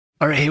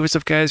All right, hey, what's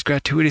up, guys?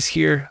 GratuiTous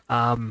here.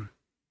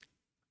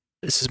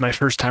 This is my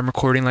first time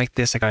recording like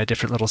this. I got a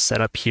different little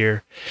setup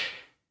here,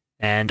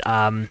 and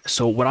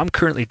so what I'm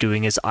currently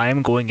doing is I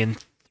am going in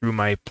through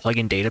my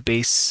plugin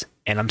database,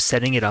 and I'm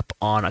setting it up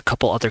on a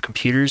couple other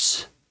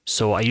computers.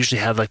 So I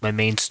usually have like my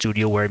main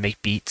studio where I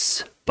make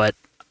beats, but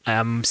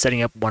I'm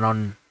setting up one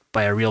on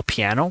by a real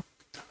piano.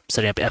 I'm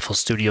setting up FL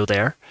Studio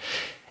there,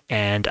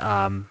 and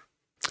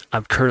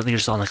I'm currently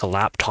just on like a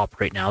laptop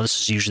right now.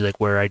 This is usually like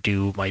where I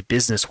do my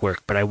business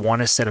work, but I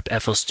want to set up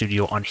FL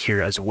Studio on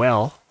here as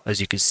well. As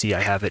you can see,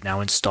 I have it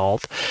now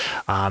installed.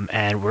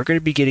 And we're going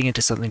to be getting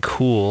into something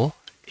cool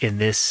in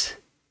this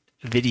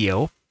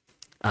video.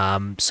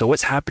 So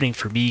what's happening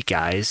for me,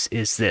 guys,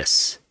 is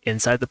this.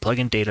 Inside the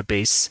plugin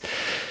database,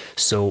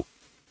 so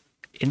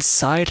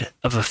inside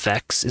of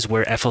effects is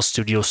where FL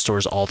Studio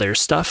stores all their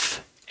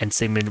stuff, and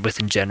same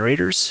within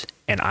generators.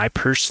 And I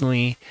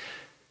personally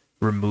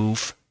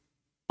remove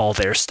all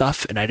their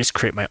stuff, and I just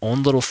create my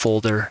own little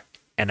folder,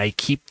 and I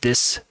keep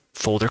this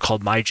folder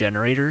called my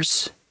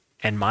generators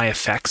and my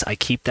effects. I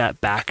keep that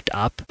backed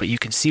up, but you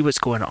can see what's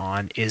going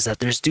on is that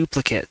there's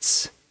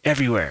duplicates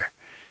everywhere.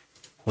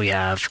 We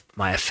have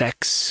my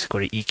effects, go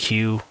to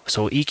EQ.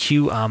 So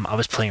EQ, I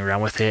was playing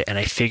around with it and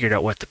I figured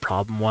out what the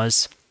problem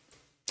was.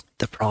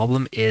 The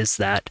problem is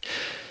that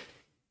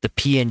the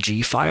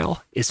PNG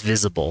file is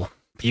visible.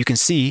 You can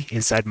see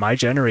inside my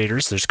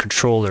generators, there's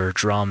controller,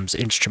 drums,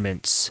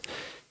 instruments,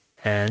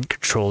 and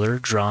controller,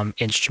 drum,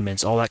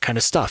 instruments, all that kind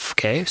of stuff,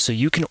 okay? So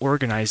you can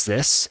organize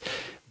this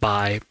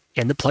by,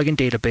 in the plugin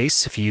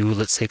database, if you,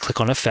 let's say,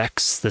 click on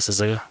effects, this is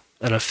an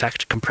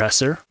effect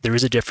compressor. There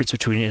is a difference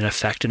between an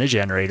effect and a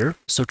generator.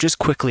 So just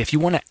quickly, if you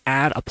want to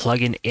add a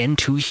plugin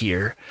into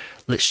here,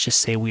 let's just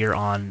say we are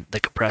on the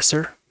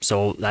compressor.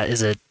 So that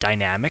is a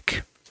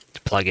dynamic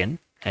plugin,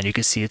 and you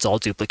can see it's all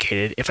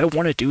duplicated. If I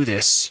want to do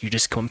this, you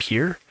just come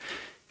here,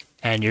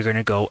 and you're going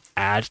to go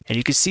add, and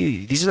you can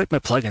see these are like my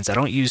plugins. I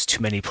don't use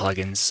too many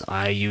plugins.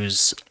 I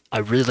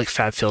really like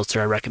FabFilter.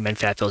 I recommend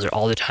FabFilter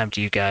all the time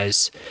to you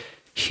guys.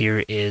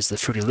 Here is the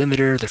Fruity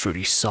Limiter, the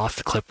Fruity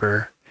Soft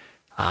Clipper,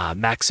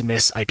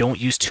 Maximus. I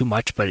don't use too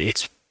much, but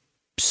it's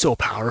so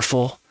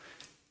powerful.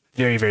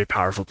 Very, very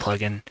powerful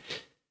plugin.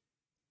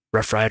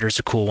 Rough Rider is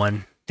a cool one.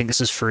 I think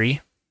this is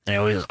free, and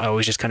I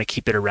always just kind of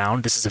keep it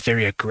around. This is a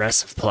very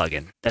aggressive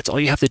plugin. That's all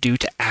you have to do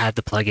to add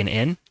the plugin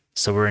in.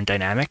 So we're in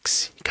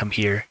Dynamics. Come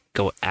here,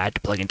 go add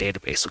to plugin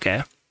database,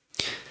 okay?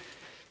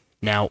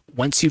 Now,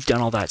 once you've done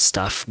all that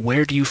stuff,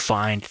 where do you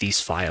find these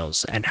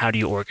files and how do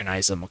you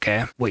organize them,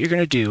 okay? What you're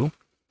going to do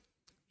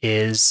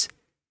is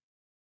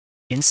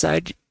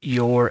inside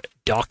your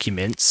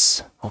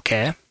documents,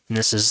 okay? And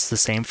this is the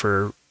same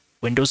for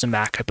Windows and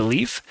Mac, I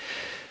believe.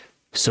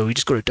 So you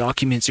just go to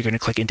documents, you're going to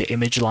click into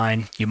image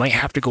line. You might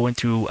have to go in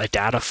through a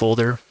data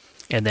folder,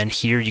 and then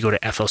here you go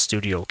to FL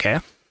Studio, okay?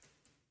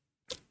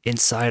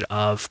 Inside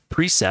of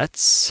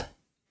presets,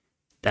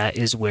 that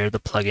is where the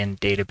plugin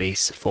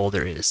database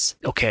folder is.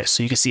 Okay,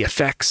 so you can see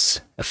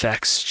effects,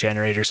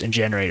 generators, and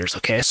generators.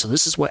 Okay, so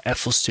this is what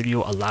FL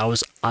Studio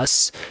allows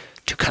us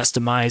to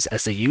customize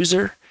as a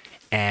user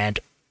and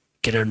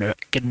get an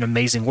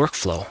amazing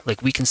workflow.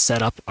 Like, we can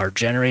set up our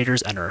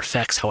generators and our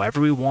effects however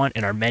we want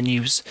in our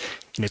menus,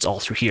 and it's all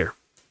through here.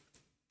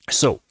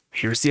 So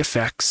here's the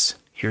effects,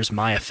 here's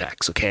my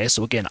effects. Okay,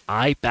 so again,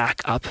 I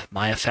back up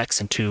my effects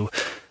into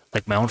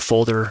like my own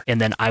folder,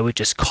 and then I would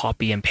just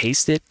copy and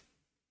paste it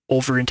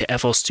over into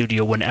FL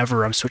Studio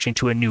whenever I'm switching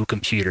to a new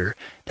computer.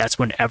 That's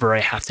whenever I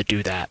have to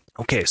do that.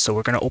 Okay, so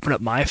we're going to open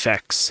up my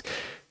effects,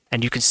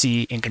 and you can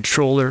see in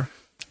controller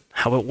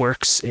how it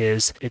works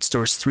is it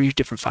stores 3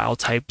 different file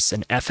types: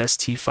 an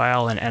FST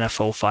file, an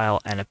NFO file,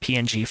 and a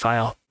PNG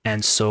file.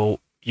 And so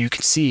you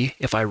can see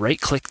if I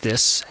right click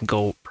this and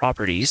go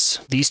properties,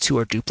 these two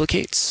are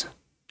duplicates,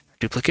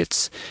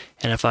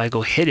 and if I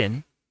go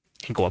hidden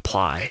and go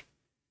apply,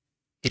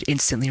 it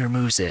instantly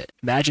removes it.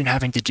 Imagine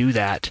having to do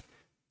that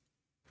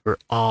for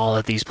all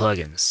of these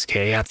plugins.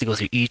 Okay, you have to go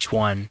through each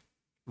one,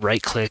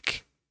 right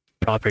click,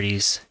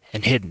 properties,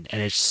 and hidden, and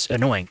it's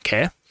annoying,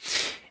 okay?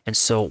 And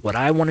so what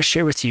I want to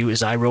share with you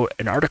is I wrote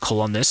an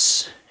article on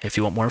this if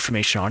you want more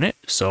information on it.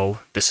 So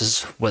this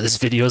is what this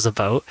video is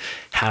about: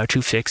 how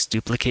to fix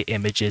duplicate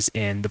images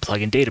in the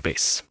plugin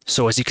database.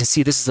 So as you can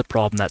see, this is the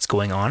problem that's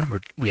going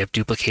on. We have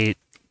duplicated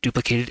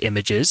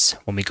images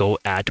when we go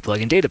add to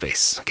plugin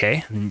database,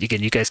 okay? And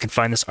again, you guys can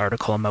find this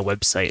article on my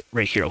website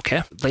right here,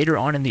 okay? Later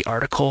on in the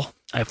article,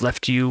 I've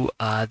left you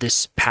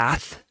this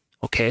path,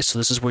 okay? So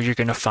this is where you're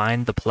going to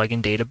find the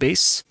plugin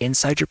database.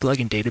 Inside your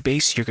plugin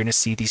database, you're going to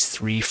see these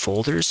 3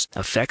 folders: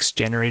 effects,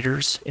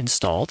 generators,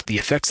 installed. The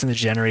effects and the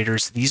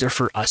generators, these are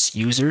for us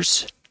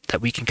users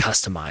that we can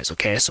customize,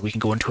 okay? So we can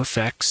go into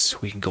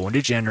effects, we can go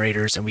into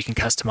generators, and we can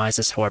customize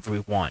this however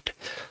we want.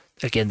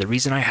 Again, the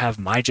reason I have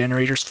my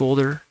generators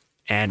folder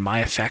and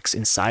my effects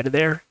inside of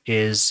there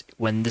is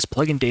when this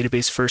plugin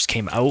database first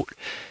came out,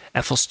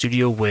 FL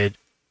Studio would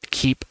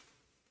keep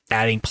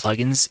adding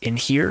plugins in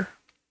here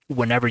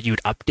whenever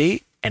you'd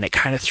update, and it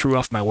kind of threw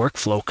off my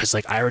workflow because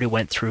like I already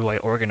went through, I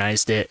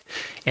organized it,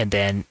 and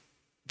then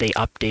they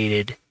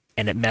updated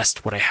and it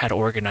messed what I had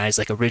organized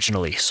like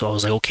originally. So I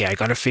was like, okay, I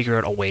got to figure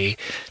out a way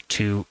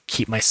to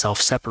keep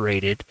myself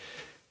separated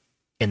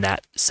in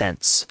that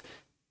sense.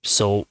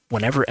 So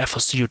whenever FL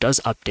Studio does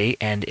update,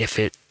 and if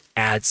it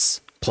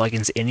adds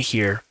plugins in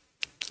here,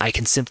 I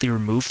can simply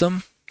remove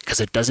them because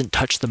it doesn't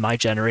touch the My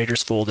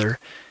Generators folder.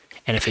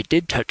 And if it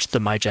did touch the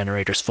My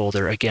Generators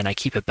folder, again, I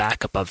keep a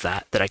backup of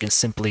that I can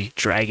simply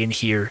drag in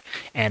here,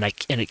 and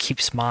it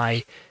keeps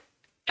my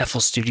FL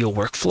Studio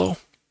workflow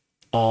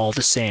all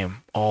the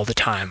same all the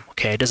time.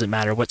 Okay, it doesn't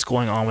matter what's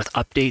going on with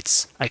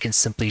updates. I can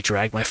simply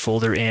drag my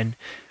folder in.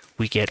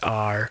 We get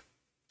our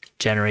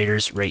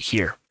generators right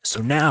here.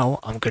 So now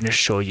I'm going to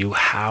show you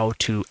how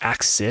to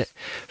access it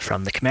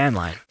from the command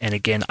line. And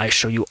again, I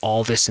show you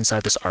all this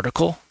inside this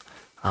article.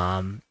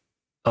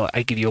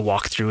 I give you a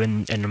walkthrough,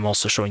 and I'm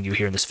also showing you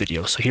here in this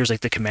video. So here's like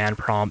the command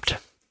prompt.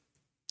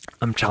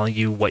 I'm telling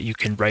you what you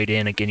can write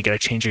in. Again, you got to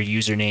change your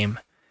username.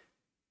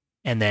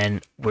 And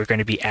then we're going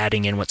to be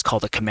adding in what's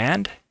called a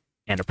command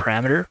and a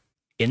parameter.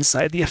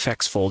 Inside the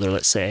effects folder,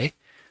 let's say,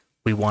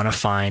 we want to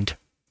find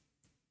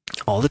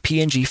all the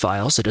PNG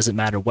files. It doesn't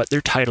matter what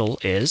their title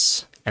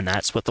is, and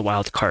that's what the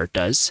wildcard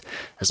does.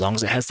 As long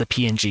as it has the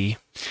PNG,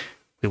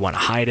 we want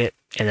to hide it.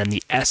 And then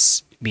the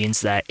S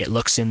means that it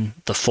looks in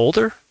the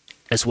folder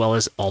as well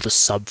as all the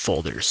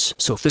subfolders.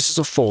 So if this is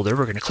a folder,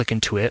 we're going to click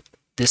into it.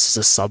 This is a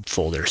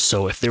subfolder.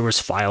 So if there was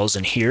files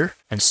in here,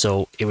 and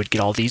so it would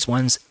get all these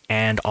ones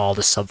and all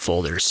the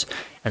subfolders.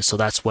 And so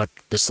that's what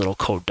this little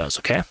code does,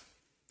 okay?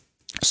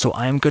 So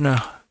I'm going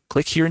to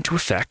click here into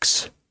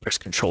effects, press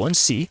Control and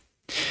C,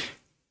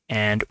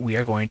 and we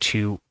are going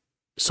to,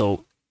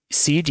 so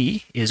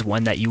CD is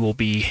one that you will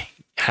be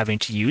having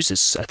to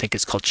use. I think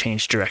it's called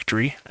change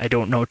directory. I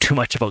don't know too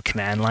much about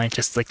command line,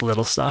 just like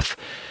little stuff.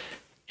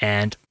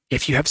 And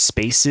if you have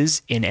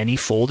spaces in any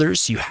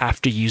folders, you have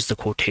to use the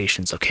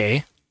quotations,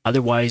 okay?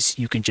 Otherwise,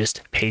 you can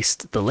just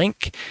paste the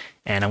link,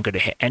 and I'm going to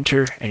hit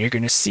enter, and you're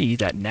going to see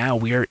that now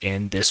we are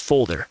in this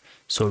folder.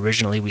 So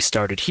originally we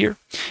started here,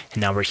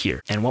 and now we're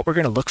here. And what we're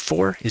going to look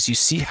for is, you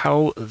see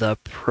how the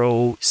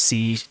Pro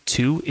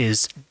C2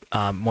 is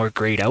more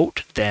grayed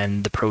out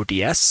than the Pro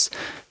DS?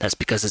 That's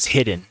because it's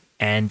hidden.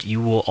 And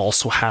you will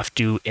also have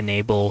to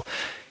enable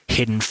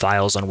hidden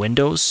files on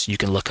Windows. You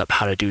can look up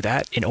how to do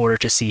that in order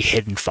to see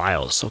hidden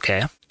files,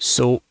 okay?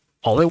 So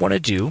all I want to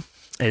do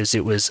is,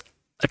 it was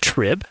a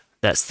trib,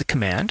 that's the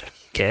command,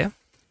 okay?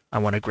 I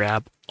want to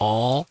grab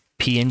all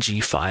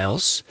PNG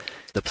files,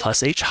 the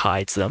 +H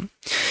hides them,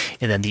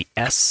 and then the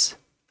S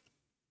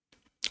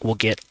will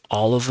get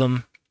all of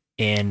them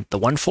in the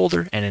one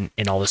folder and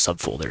in all the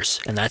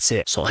subfolders, and that's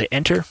it. So I'll hit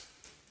enter,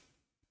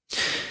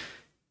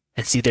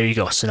 and see, there you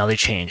go. So now they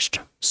changed.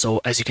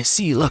 So as you can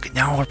see, look,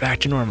 now we're back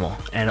to normal,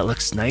 and it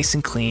looks nice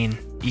and clean.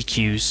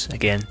 EQs,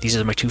 again, these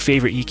are my two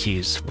favorite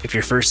EQs. If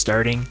you're first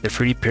starting, the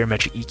Fruity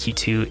Parametric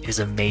EQ2 is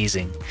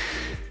amazing.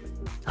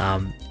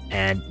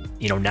 And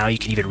you know, now you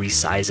can even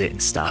resize it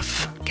and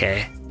stuff,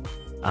 okay?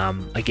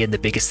 Again, the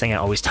biggest thing I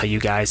always tell you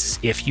guys is,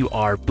 if you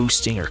are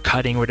boosting or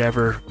cutting or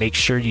whatever, make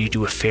sure you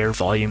do a fair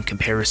volume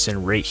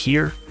comparison right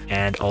here,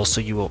 and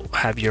also you will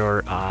have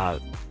your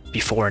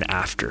before and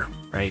after,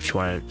 right, if you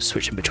want to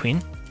switch in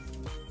between.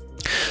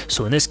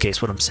 So in this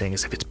case, what I'm saying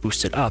is, if it's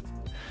boosted up,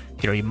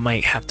 you know, you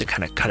might have to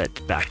kind of cut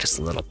it back just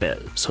a little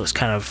bit. So it's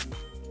kind of,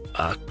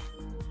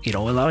 you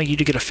know, allowing you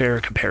to get a fair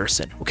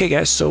comparison. Okay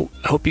guys, so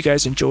I hope you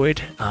guys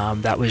enjoyed.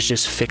 That was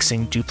just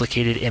fixing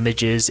duplicated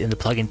images in the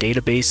plugin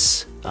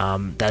database.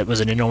 That was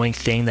an annoying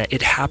thing that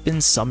it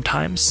happens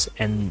sometimes,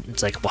 and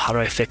it's like, well, how do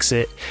I fix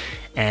it?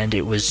 And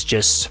it was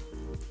just,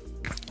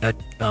 the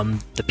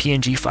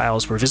PNG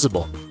files were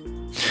visible.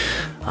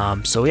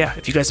 So yeah,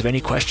 if you guys have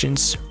any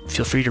questions,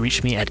 feel free to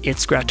reach me at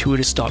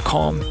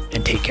itsgratuitous.com,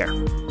 and take care.